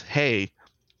hey,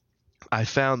 I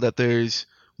found that there's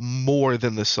more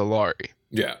than the Solari.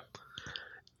 Yeah.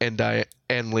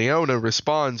 And Leona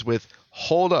responds with,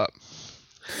 hold up.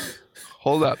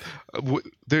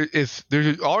 There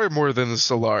are more than the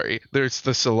Solari. There's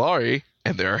the Solari,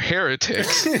 and there are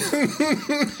heretics.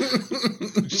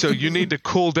 So you need to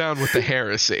cool down with the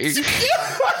heresy.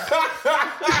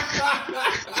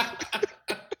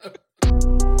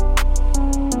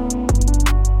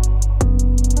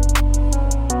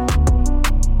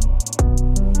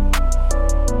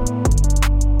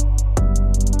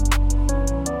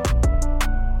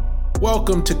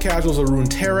 Welcome to Casuals of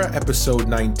Runeterra, episode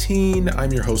 19.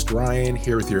 I'm your host, Ryan,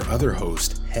 here with your other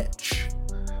host, Hetch.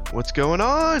 What's going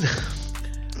on?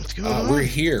 We're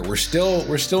here. We're still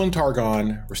in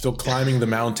Targon. We're still climbing the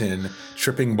mountain,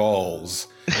 tripping balls.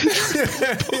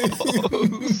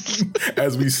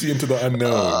 As we see into the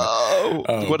unknown.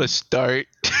 Oh, what a start.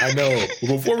 I know.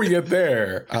 Before we get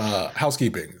there,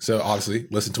 housekeeping. So obviously,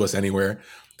 listen to us anywhere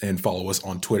and follow us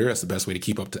on Twitter. That's the best way to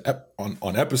keep up to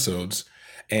on episodes.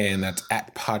 And that's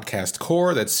at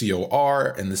podcastcore, that's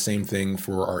COR, and the same thing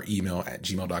for our email at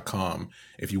gmail.com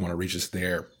if you want to reach us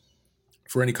there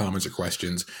for any comments or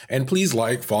questions. And please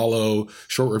follow,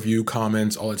 short review,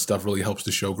 comments, all that stuff really helps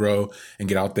the show grow and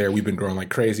get out there. We've been growing like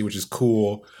crazy, which is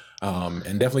cool. And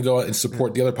definitely go out and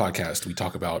support the other podcasts we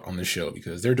talk about on this show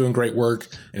because they're doing great work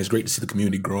and it's great to see the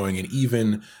community growing. And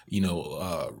even,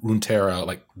 Runeterra,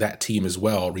 like that team as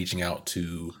well, reaching out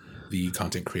to the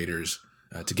content creators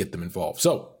to get them involved.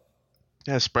 So,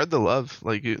 yeah, spread the love.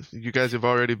 Like you guys have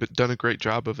already done a great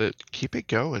job of it. Keep it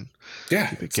going.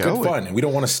 Yeah, it's good fun, and we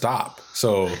don't want to stop.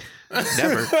 So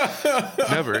never.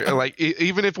 Like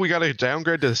even if we got to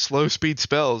downgrade to slow speed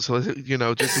spells,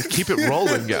 just keep it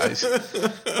rolling, guys.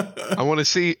 I want to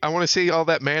see all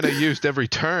that mana used every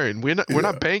turn. We're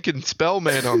not banking spell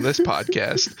mana on this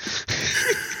podcast.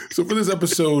 So for this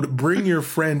episode, bring your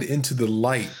friend into the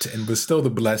light and bestow the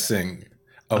blessing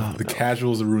of the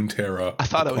Casuals of Runeterra. I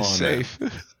thought I was safe.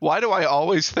 Why do I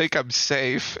always think I'm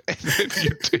safe and then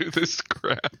you do this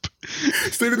crap?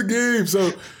 State of the game.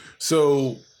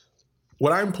 So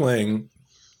what I'm playing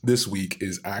this week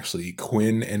is actually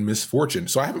Quinn and Miss Fortune.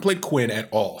 So I haven't played Quinn at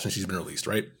all since she's been released,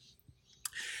 right?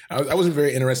 I wasn't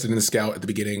very interested in the Scout at the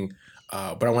beginning,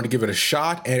 but I want to give it a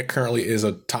shot, and it currently is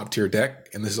a top-tier deck,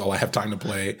 and this is all I have time to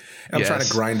play. And I'm trying to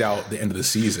grind out the end of the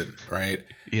season, right?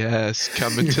 Yes,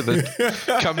 come to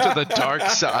the dark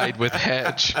side with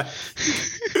Hedge.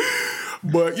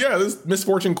 But yeah, this Miss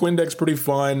Fortune Quinn deck's pretty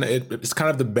fun. It's kind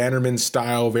of the Bannerman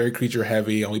style, very creature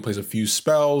heavy, only plays a few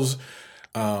spells.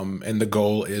 And the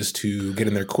goal is to get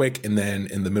in there quick, and then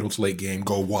in the middle to late game,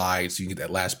 go wide so you can get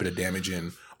that last bit of damage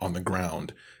in on the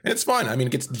ground. And it's fun. I mean,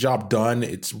 it gets the job done.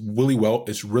 It's really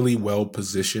well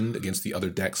positioned against the other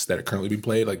decks that are currently being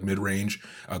played, like mid-range.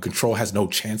 Control has no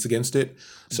chance against it.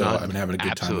 So I've been having a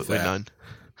good time with that. None.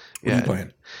 What are you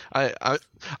playing?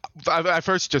 I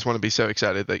first just want to be so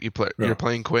excited that you're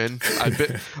playing Quinn. I've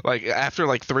been after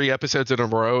 3 episodes in a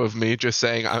row of me just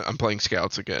saying I'm playing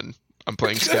Scouts again. I'm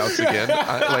playing Scouts again.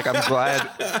 I'm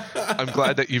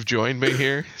glad that you've joined me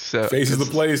here. So Face is the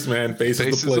place, man. Face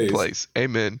is the place.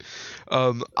 Amen.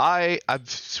 I've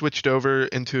switched over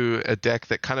into a deck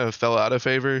that kind of fell out of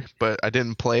favor, but I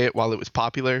didn't play it while it was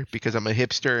popular because I'm a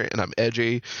hipster and I'm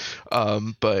edgy.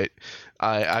 But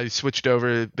I switched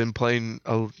over. Been playing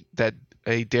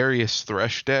a Darius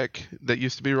Thresh deck that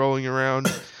used to be rolling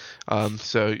around.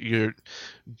 So you're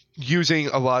using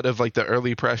a lot of the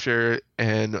early pressure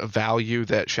and value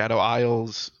that Shadow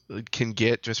Isles can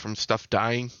get just from stuff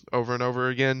dying over and over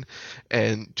again,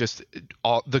 and just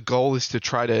the goal is to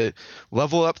try to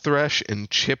level up Thresh and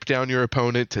chip down your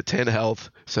opponent to 10 health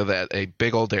so that a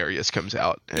big old Darius comes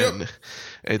out, and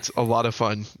it's a lot of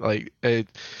fun.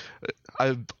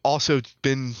 I've also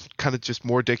been kind of just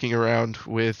more dicking around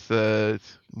with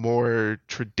more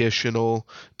traditional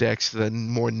decks than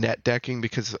more net decking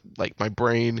because my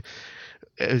brain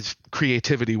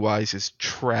creativity wise is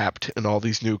trapped in all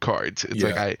these new cards. It's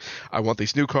I want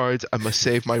these new cards. I must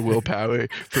save my willpower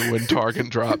for when Targon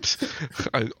drops.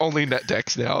 Only net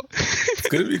decks now. It's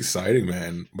going to be exciting,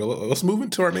 man. But let's move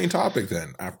into our main topic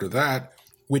then after that,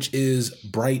 which is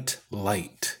Bright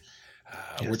Light.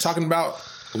 We're talking about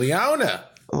Leona.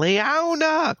 We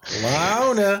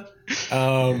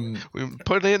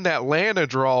put in that Lana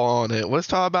draw on it. Let's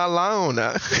talk about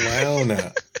Leona.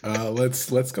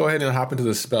 Let's go ahead and hop into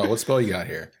the spell. What spell you got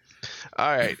here?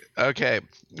 All right. Okay.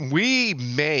 We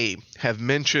may have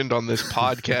mentioned on this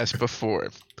podcast before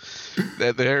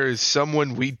that there is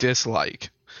someone we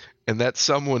dislike, and that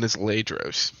someone is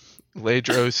Ladros.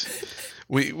 Ladros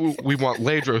We want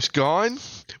Ladros gone.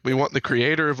 We want the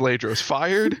creator of Ladros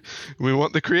fired. We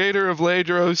want the creator of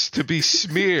Ladros to be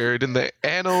smeared in the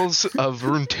annals of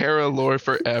Runeterra lore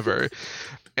forever.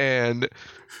 And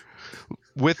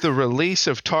with the release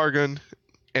of Targon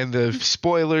and the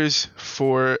spoilers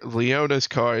for Leona's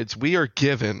cards, we are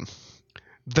given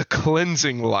the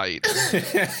cleansing light to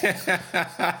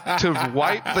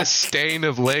wipe the stain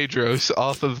of Ladros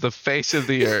off of the face of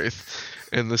the earth,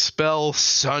 and the spell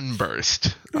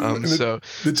Sunburst.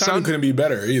 The timing couldn't be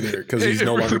better either, because he's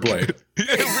no longer played.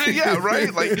 Yeah,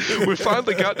 right. Like, we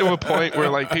finally got to a point where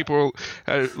like people,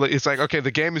 it's like, okay,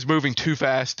 the game is moving too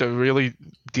fast to really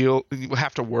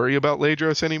have to worry about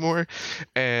Ladros anymore,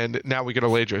 and now we get a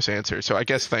Ladros answer. So I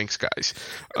guess thanks, guys.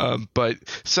 But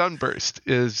Sunburst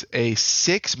is a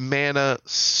 6 mana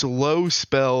slow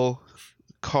spell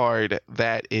card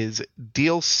that is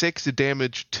deal 6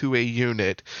 damage to a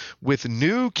unit with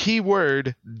new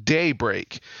keyword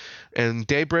Daybreak. And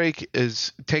Daybreak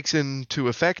takes into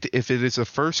effect if it is the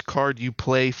first card you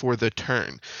play for the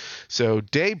turn. So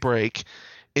Daybreak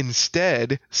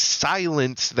instead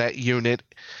silence that unit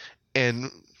and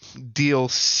deal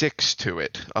 6 to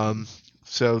it.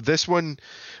 So this one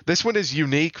is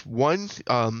unique.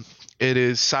 It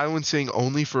is silencing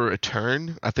only for a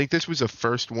turn. I think this was the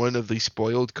first one of the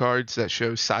spoiled cards that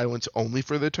shows silence only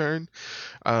for the turn.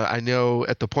 I know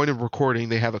at the point of recording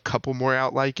they have a couple more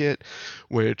out like it,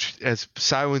 which as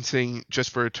silencing just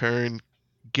for a turn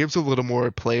gives a little more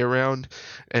play around,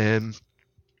 and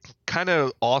kind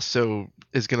of also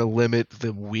is going to limit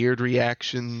the weird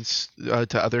reactions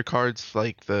to other cards,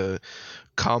 like the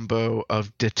combo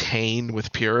of Detain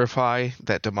with Purify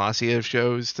that Demacia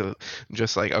shows, to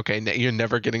just like, okay, you're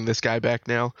never getting this guy back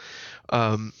now.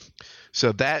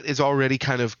 So that is already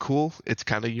kind of cool. It's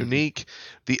kind of unique.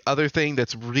 The other thing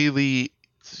that's really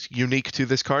unique to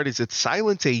this card is it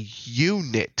silence a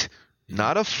unit,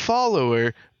 not a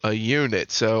follower, a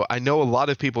unit. So I know a lot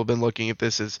of people have been looking at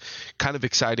this as kind of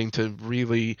exciting to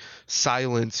really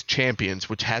silence champions,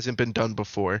 which hasn't been done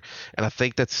before. And I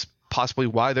think that's possibly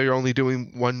why they're only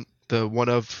doing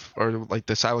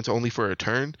the silence only for a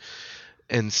turn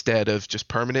instead of just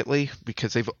permanently,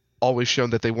 because they've always shown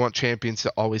that they want champions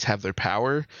to always have their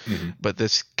power. But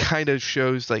this kind of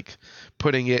shows like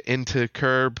putting it into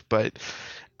curb. But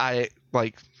I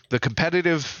like the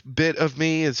competitive bit of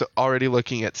me is already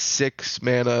looking at 6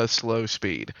 mana slow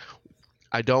speed.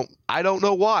 I don't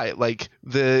know why. Like,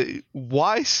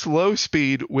 why slow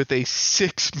speed with a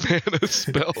 6 mana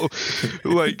spell,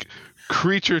 like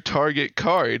creature target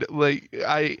card?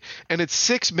 And it's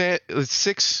 6 mana,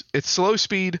 it's slow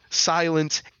speed,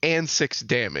 silence, and 6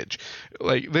 damage.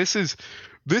 Like, this is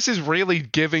really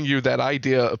giving you that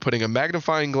idea of putting a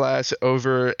magnifying glass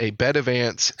over a bed of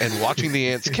ants and watching the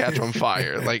ants catch on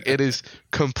fire. Like, it is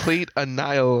complete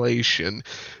annihilation.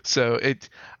 So it's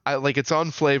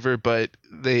on flavor, but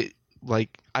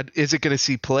is it going to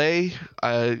see play?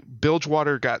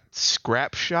 Bilgewater got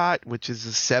Scrap Shot, which is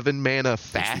a 7 mana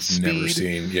fast speed. Never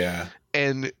seen, yeah.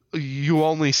 And you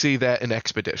only see that in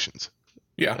expeditions.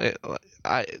 Yeah.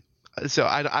 So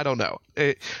I don't know.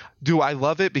 Do I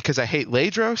love it because I hate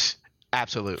Ladros?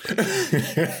 Absolutely.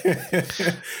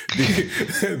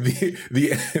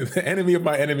 the enemy of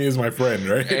my enemy is my friend,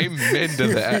 right? Amen to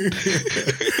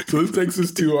that. So this takes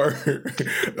us to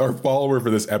our follower for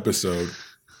this episode,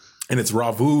 and it's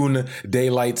Ravun,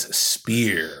 Daylight's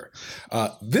Spear.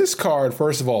 This card,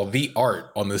 first of all, the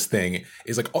art on this thing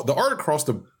is like, the art across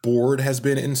the board has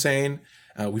been insane.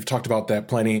 We've talked about that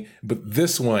plenty, but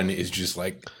this one is just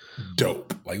like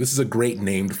dope. Like, this is a great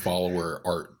named follower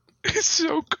art. It's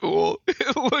so cool.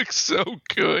 It looks so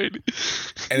good.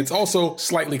 And it's also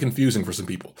slightly confusing for some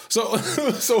people. So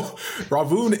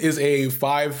Ravun is a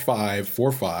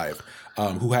 5/5/4/5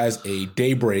 who has a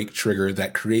Daybreak trigger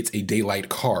that creates a Daylight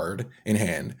card in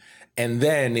hand. And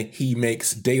then he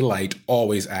makes Daylight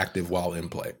always active while in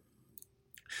play.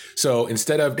 So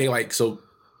instead of Daybreak,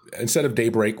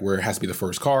 where it has to be the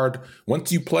first card,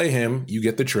 once you play him, you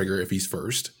get the trigger if he's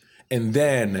first. And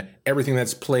then everything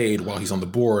that's played while he's on the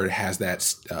board has that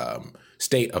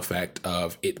state effect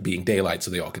of it being Daylight,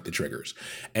 so they all get the triggers.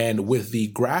 And with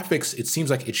the graphics, it seems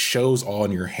like it shows all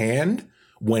in your hand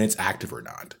when it's active or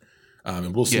not.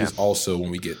 And we'll see this also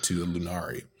when we get to the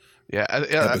Lunari. Yeah,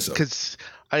 because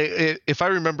if I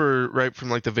remember right from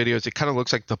like the videos, it kind of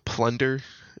looks like the Plunder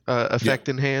effect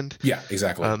in hand. Yeah,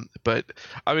 exactly. But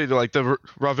I mean, like the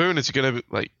Ravun is going to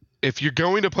like, if you're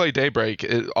going to play Daybreak,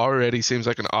 it already seems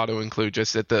like an auto include,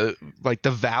 just that the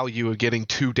value of getting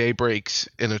 2 Daybreaks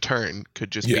in a turn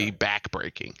could just be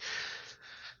backbreaking.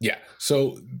 Yeah.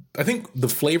 So I think the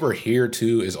flavor here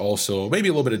too is also maybe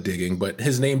a little bit of digging, but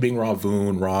his name being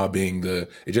Ravun, Ra being the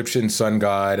Egyptian sun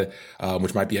god,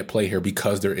 which might be at play here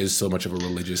because there is so much of a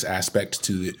religious aspect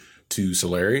to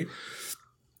Solari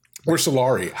or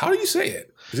Solari. How do you say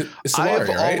it? It's Solari, I've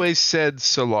right? always said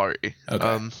Solari.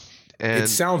 Okay. And it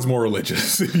sounds more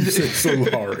religious if you say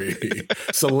Solari.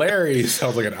 Solari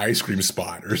sounds like an ice cream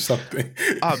spot or something.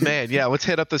 Oh man, yeah, let's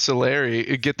head up the Solari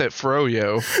and get that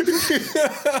froyo.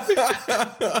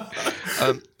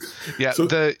 Yeah, so,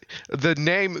 the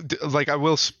name, like, I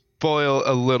will spoil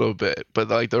a little bit, but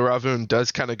like the Ravun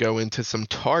does kind of go into some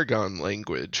Targon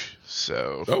language.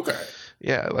 So okay.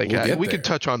 Yeah, like we can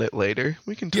touch on it later.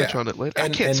 We can touch on it later. I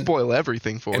can't spoil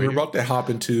everything for you. And we're about to hop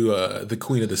into the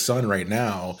Queen of the Sun right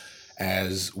now.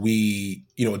 As we,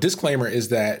 a disclaimer is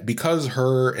that because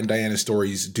her and Diana's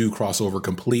stories do cross over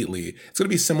completely, it's going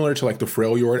to be similar to like the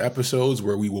Freljord episodes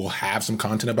where we will have some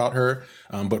content about her,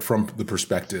 but from the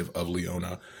perspective of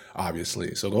Leona,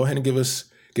 obviously. So go ahead and give us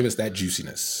that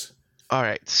juiciness. All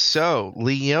right, so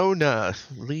Leona.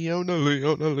 All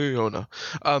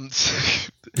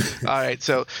right,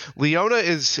 so Leona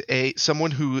is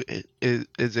someone who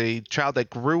is a child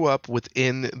that grew up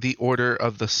within the Order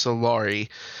of the Solari.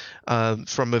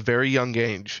 From a very young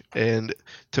age. And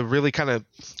to really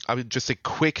just a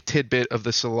quick tidbit of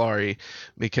the Solari,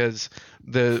 because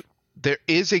there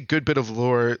is a good bit of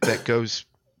lore that goes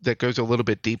a little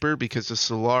bit deeper, because the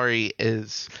Solari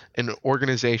is an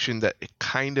organization that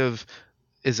kind of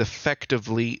is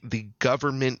effectively the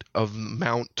government of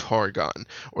Mount Targon,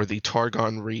 or the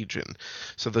Targon region.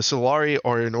 So the Solari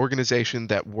are an organization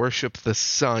that worship the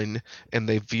sun, and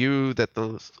they view that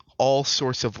all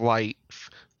source of light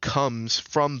comes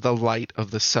from the light of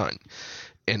the sun,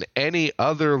 and any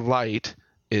other light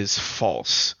is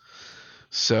false.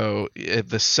 So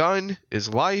the sun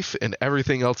is life and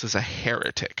everything else is a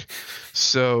heretic.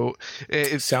 So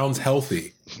it sounds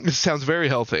healthy. It sounds very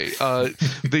healthy.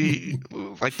 The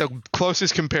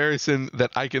closest comparison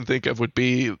that I can think of would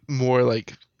be more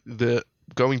like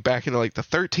going back into like the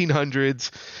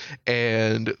 1300s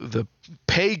and the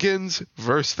pagans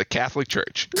versus the Catholic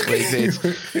Church.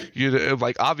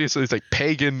 Like, obviously it's like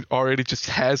pagan already just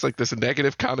has like this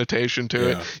negative connotation to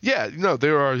it. Yeah,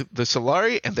 there are the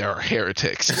Solari and there are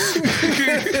heretics.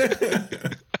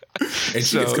 And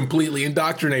she gets completely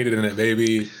indoctrinated in it,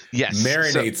 baby. Yes.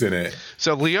 Marinates in it.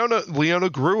 So Leona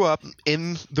grew up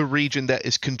in the region that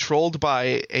is controlled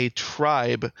by a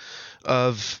tribe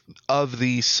of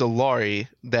the Solari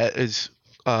that is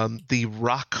the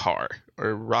Rakhar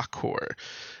or Rakhor.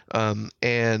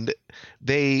 And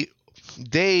they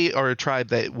are a tribe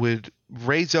that would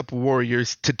raise up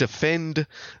warriors to defend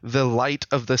the light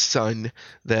of the sun,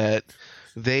 that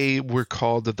they were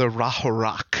called the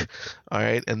Rahorak. All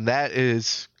right. And that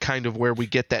is kind of where we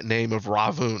get that name of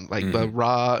Ravun. Like the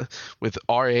Ra with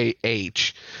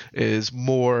R-A-H is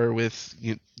more with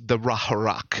the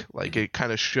Rahorak. Like it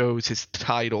kind of shows his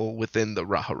title within the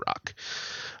Rahorak.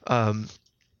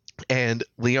 And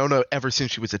Leona, ever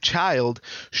since she was a child,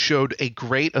 showed a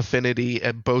great affinity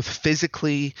at both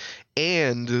physically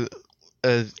and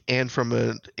from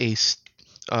a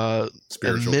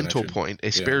mental point,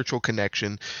 a spiritual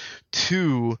connection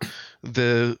to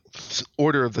the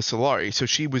Order of the Solari. So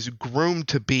she was groomed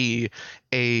to be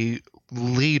a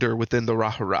leader within the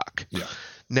Rahorak. Yeah.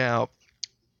 Now,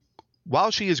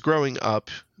 while she is growing up,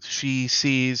 she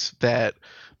sees that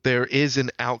there is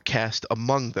an outcast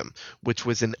among them, which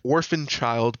was an orphan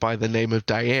child by the name of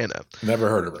Diana. Never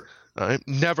heard of her.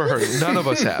 Never heard it. None of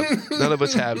us have. None of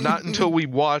us have. Not until we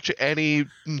watch any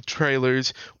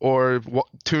trailers or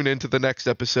tune into the next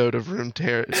episode of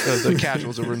the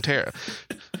Casuals of Runeterra.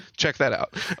 Check that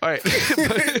out. All right.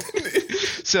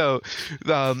 So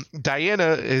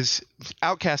Diana is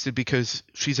outcasted because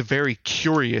she's a very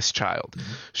curious child.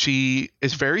 Mm-hmm. She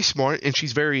is very smart and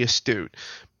she's very astute,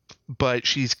 but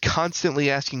she's constantly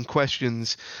asking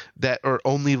questions that are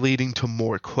only leading to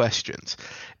more questions.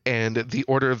 And the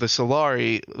Order of the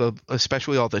Solari,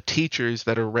 especially all the teachers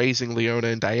that are raising Leona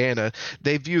and Diana,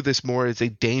 they view this more as a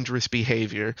dangerous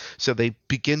behavior. So they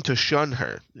begin to shun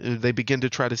her. They begin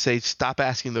to try to say, stop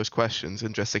asking those questions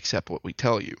and just accept what we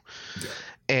tell you. Yeah.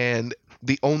 And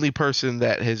the only person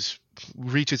that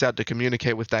reaches out to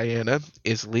communicate with Diana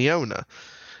is Leona.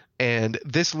 And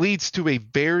this leads to a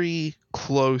very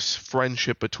close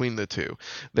friendship between the two.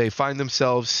 They find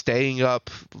themselves staying up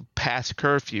past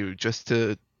curfew just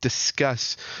to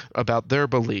discuss about their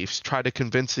beliefs, try to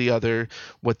convince the other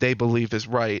what they believe is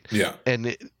right. Yeah.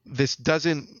 And this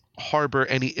doesn't harbor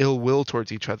any ill will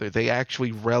towards each other. They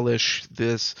actually relish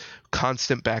this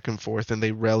constant back and forth, and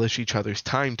they relish each other's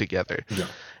time together. Yeah.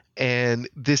 And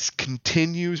this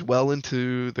continues well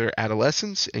into their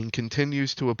adolescence and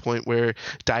continues to a point where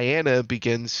Diana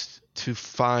begins to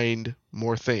find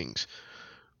more things.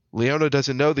 Leona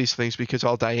doesn't know these things because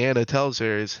all Diana tells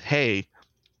her is, hey,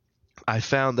 I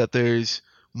found that there's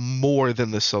more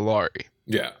than the Solari.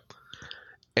 Yeah.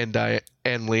 And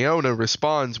Leona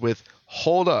responds with,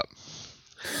 hold up.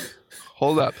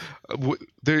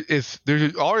 If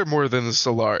there are more than the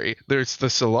Solari, there's the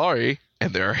Solari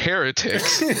and there are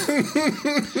heretics.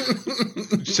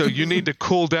 So you need to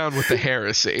cool down with the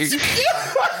heresy.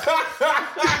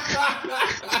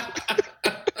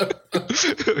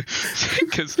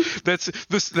 Because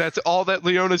that's all that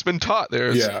Leona's been taught.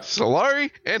 There's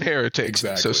Solari and heretics.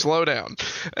 Exactly. So slow down.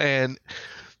 And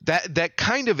that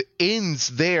kind of ends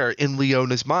there in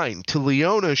Leona's mind. To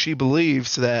Leona, she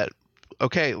believes that,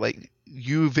 okay, like,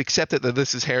 you've accepted that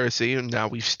this is heresy and now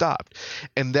we've stopped.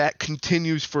 And that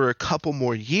continues for a couple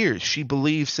more years. She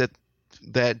believes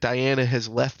that Diana has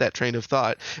left that train of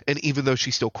thought, and even though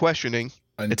she's still questioning,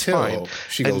 until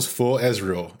she goes full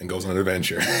Ezreal and goes on an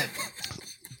adventure.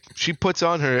 She puts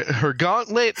on her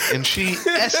gauntlet and she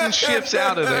essence ships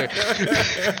out of there.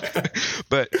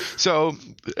 But so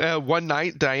one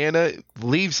night, Diana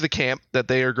leaves the camp that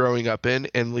they are growing up in,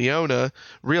 and Leona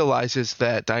realizes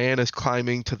that Diana's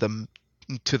climbing to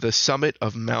the summit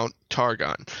of Mount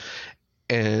Targon.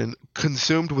 And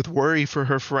consumed with worry for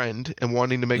her friend and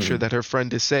wanting to make sure that her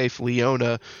friend is safe,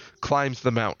 Leona climbs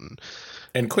the mountain.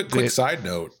 And quick side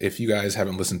note, if you guys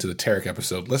haven't listened to the Tarek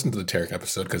episode, listen to the Tarek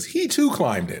episode, because he too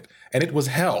climbed it, and it was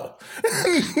hell.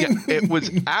 Yeah, it was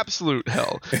absolute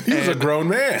hell. He was a grown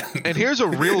man. And here's a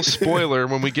real spoiler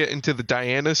when we get into the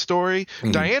Diana story.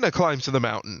 Diana climbs to the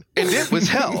mountain, and it was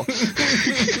hell.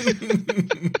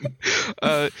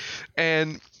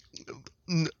 And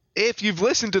if you've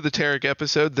listened to the Tarek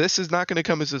episode, this is not going to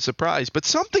come as a surprise, but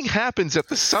something happens at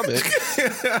the summit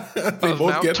of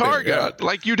Mount Targon. Yeah.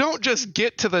 Like, you don't just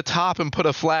get to the top and put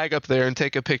a flag up there and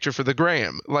take a picture for the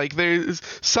gram. Like, there's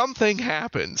something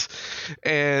happens.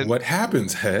 And what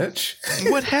happens, Hedge?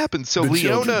 What happens? So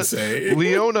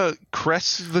Leona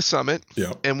crests the summit,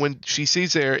 and when she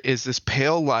sees there is this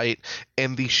pale light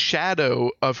and the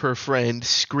shadow of her friend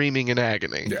screaming in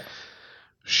agony. Yeah.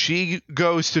 She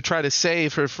goes to try to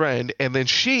save her friend, and then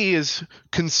she is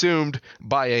consumed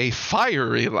by a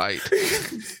fiery light.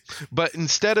 But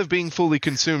instead of being fully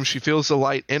consumed, she feels the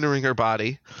light entering her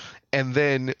body, and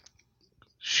then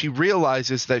she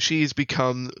realizes that she has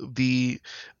become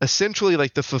essentially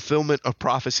like the fulfillment of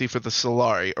prophecy for the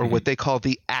Solari, or what they call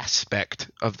the aspect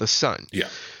of the sun. Yeah.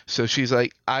 So she's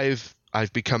like, I've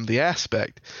become the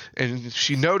aspect. And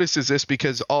she notices this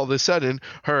because all of a sudden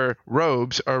her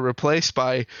robes are replaced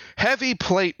by heavy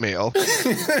plate mail.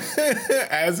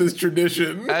 As is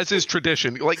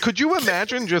tradition. Like, could you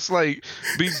imagine just like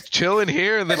be chilling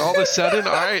here and then all of a sudden,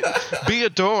 all right, be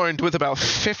adorned with about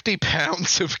 50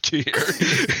 pounds of gear?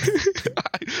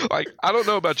 I don't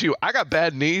know about you. I got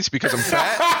bad knees because I'm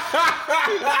fat.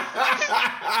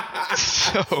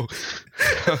 So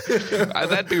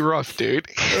that'd be rough, dude.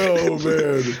 Oh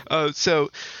man. So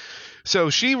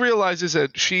she realizes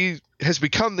that she has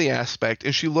become the aspect,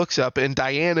 and she looks up, and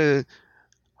Diana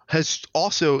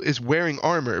is wearing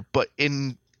armor, but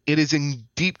it is in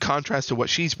deep contrast to what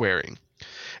she's wearing.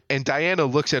 And Diana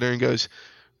looks at her and goes,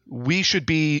 we should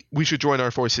join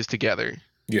our forces together.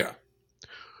 Yeah.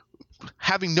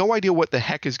 Having no idea what the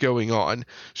heck is going on,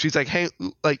 she's like, hey,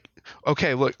 like,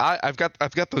 okay, look, I've got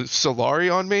the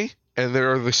Solari on me, and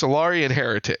there are the Solari and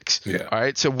heretics. Yeah. All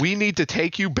right, so we need to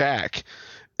take you back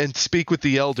and speak with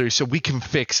the elders so we can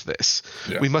fix this.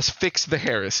 Yeah. We must fix the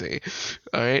heresy.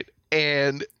 All right,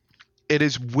 and it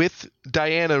is with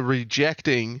Diana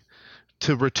rejecting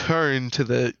to return to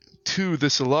the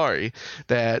Solari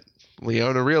that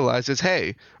Leona realizes,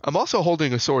 hey, I'm also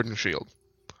holding a sword and shield.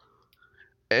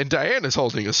 And Diana's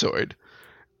holding a sword.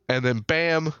 And then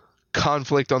bam,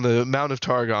 conflict on the Mount of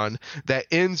Targon that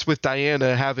ends with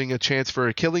Diana having a chance for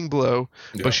a killing blow,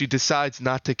 but she decides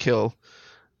not to kill,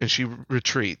 and she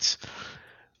retreats.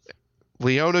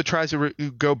 Leona tries to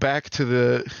go back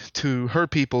to her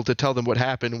people to tell them what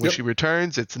happened. And when she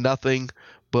returns, it's nothing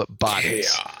but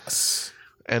bodies. Chaos.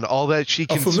 And all that she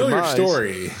can surmise. A familiar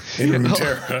story in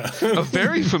Runeterra. A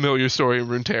very familiar story in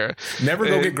Runeterra. Never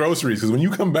go get groceries, because when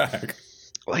you come back,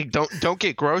 like, don't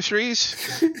get groceries.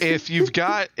 If you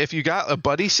got a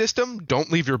buddy system,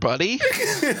 don't leave your buddy.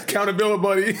 Accountability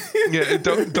buddy. Yeah,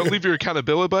 don't leave your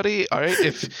accountability buddy. All right.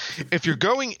 If you're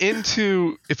going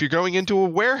into a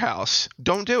warehouse,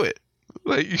 don't do it.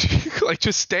 Like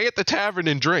just stay at the tavern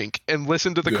and drink and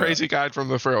listen to the crazy guide from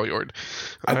the Freljord.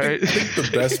 I think the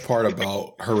best part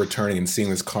about her returning and seeing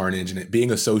this carnage and it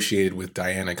being associated with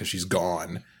Diana because she's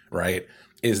gone, right,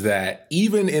 is that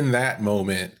even in that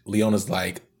moment, Leona's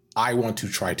like, I want to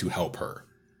try to help her,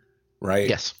 right?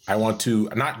 Yes. I want to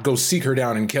not go seek her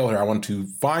down and kill her. I want to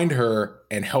find her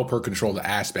and help her control the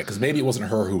aspect because maybe it wasn't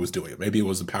her who was doing it. Maybe it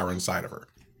was the power inside of her.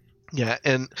 Yeah,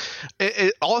 and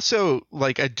it also,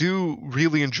 like, I do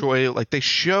really enjoy, like, they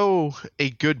show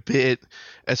a good bit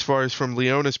as far as from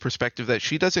Leona's perspective that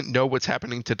she doesn't know what's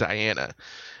happening to Diana,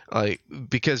 like,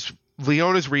 because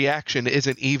Leona's reaction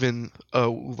isn't even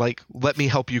like, let me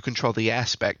help you control the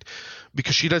aspect,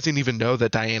 because she doesn't even know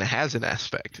that Diana has an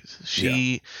aspect.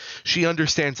 She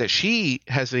understands that she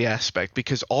has the aspect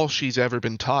because all she's ever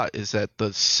been taught is that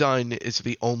the sun is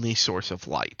the only source of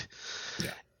light.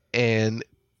 Yeah. And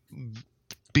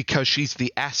because she's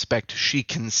the aspect, she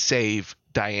can save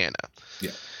Diana.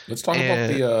 Yeah. Let's talk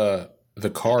about the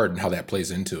card and how that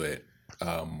plays into it,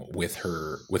 with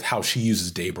how she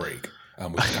uses Daybreak,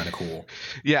 which is kind of cool.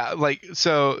 Yeah, like,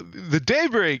 so the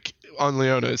Daybreak on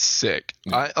Leona is sick.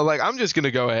 Yeah. I'm just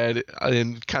gonna go ahead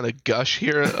and kind of gush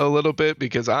here a little bit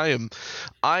because I am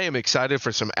excited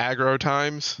for some aggro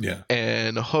times. Yeah.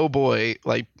 And oh boy,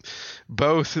 like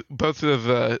both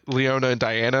of Leona and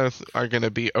Diana are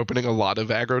gonna be opening a lot of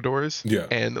aggro doors. Yeah.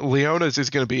 And Leona's is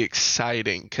gonna be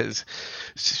exciting because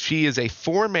she is a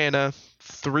 4-mana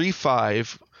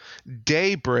 3/5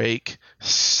 Daybreak,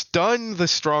 stun the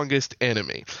strongest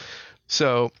enemy.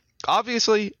 So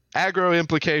obviously aggro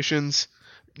implications,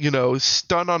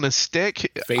 stun on a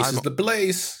stick. Faces the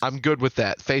place. I'm good with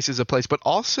that. Faces a place. But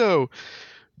also,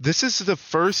 this is the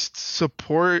first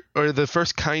support or the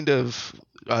first kind of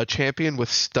champion with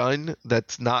stun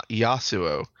that's not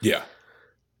Yasuo. Yeah.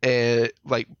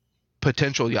 Like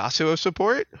potential Yasuo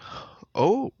support.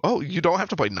 Oh, you don't have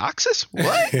to play Noxus?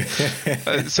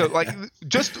 What? So like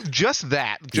just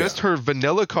that, her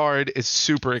vanilla card is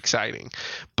super exciting.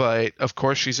 But of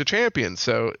course she's a champion,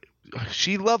 so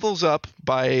she levels up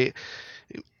by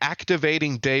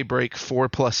activating Daybreak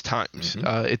 4+ times.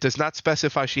 Mm-hmm. It does not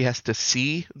specify she has to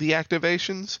see the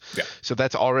activations. Yeah. So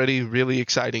that's already really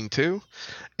exciting too.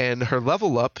 And her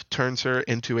level up turns her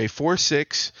into a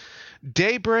 4/6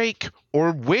 Daybreak,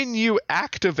 or when you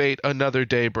activate another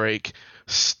Daybreak,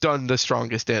 stun the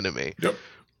strongest enemy. Yep.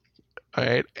 All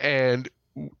right. And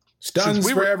stuns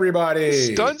for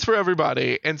everybody. Stuns for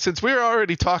everybody. And since we're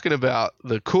already talking about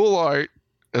the cool art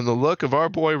and the look of our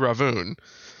boy Ravun,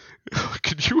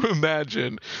 could you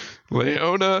imagine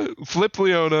Flip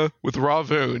Leona with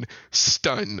Ravun,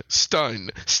 stun.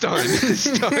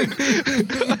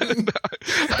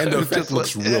 And the effect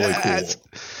looks really cool,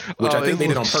 which I think they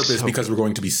did on purpose because we're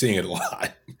going to be seeing it a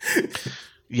lot.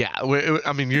 Yeah,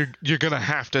 I mean, you're gonna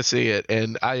have to see it,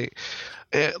 and I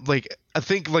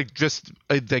think like just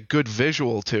that good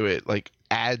visual to it, like,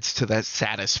 adds to that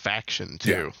satisfaction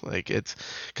too. Yeah. Like, it's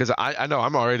because I know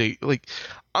I'm already like,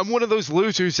 I'm one of those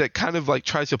losers that kind of like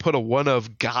tries to put a one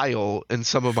of Guile in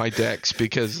some of my decks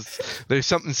because there's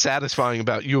something satisfying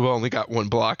about you've only got one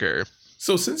blocker.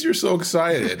 So since you're so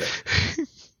excited,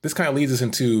 this kind of leads us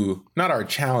into not our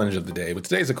challenge of the day, but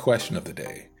today's a question of the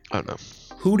day. I don't know.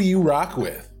 Who do you rock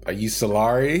with? Are you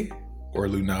Solari or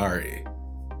Lunari?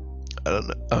 I don't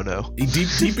know. Oh no.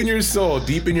 Deep in your soul,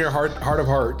 deep in your heart of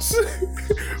hearts,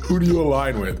 who do you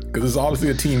align with? Because it's obviously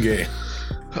a team game.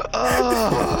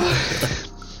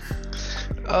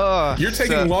 You're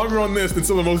taking longer on this than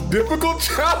some of the most difficult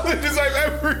challenges I've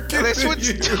ever given. This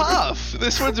one's tough.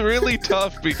 This one's really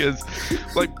tough because,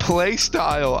 like, play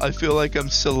style, I feel like I'm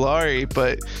Solari,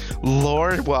 but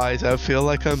lore-wise, I feel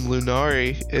like I'm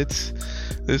Lunari.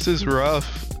 This is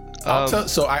rough.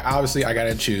 So I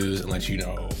gotta choose and let you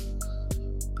know.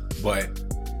 But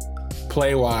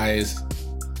play-wise,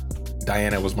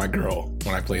 Diana was my girl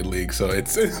when I played League, so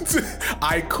it's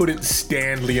I couldn't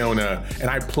stand Leona, and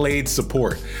I played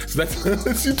support. So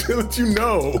that lets you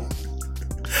know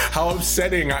how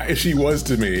upsetting she was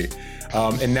to me.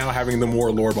 And now having the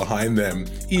more lore behind them,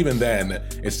 even then,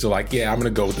 it's still like, yeah, I'm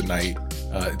gonna go with the knight.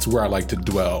 It's where I like to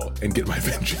dwell and get my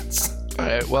vengeance. All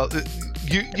right, well,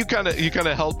 you kind of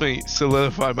helped me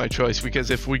solidify my choice,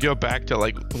 because if we go back to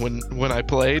like when I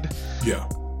played, yeah,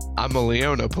 I'm a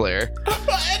Leona player.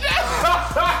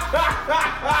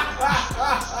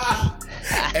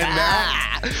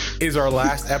 that is our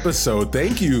last episode.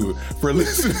 Thank you for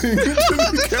listening to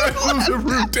the Castles of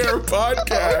Runeterra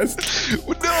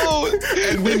podcast. No!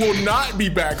 And we will not be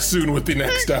back soon with the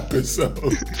next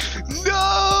episode.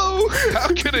 No! How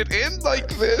can it end like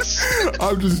this?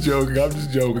 I'm just joking.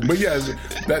 But yes,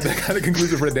 that kind of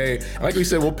concludes it for today. And like we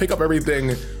said, we'll pick up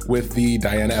everything with the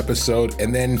Diana episode,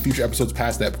 and then future episodes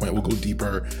past that point, we'll go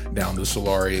deeper down the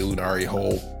Solari, Lunari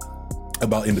hole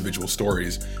about individual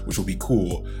stories, which will be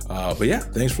cool. But yeah,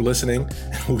 thanks for listening.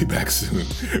 We'll be back soon.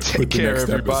 Take care,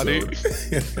 everybody.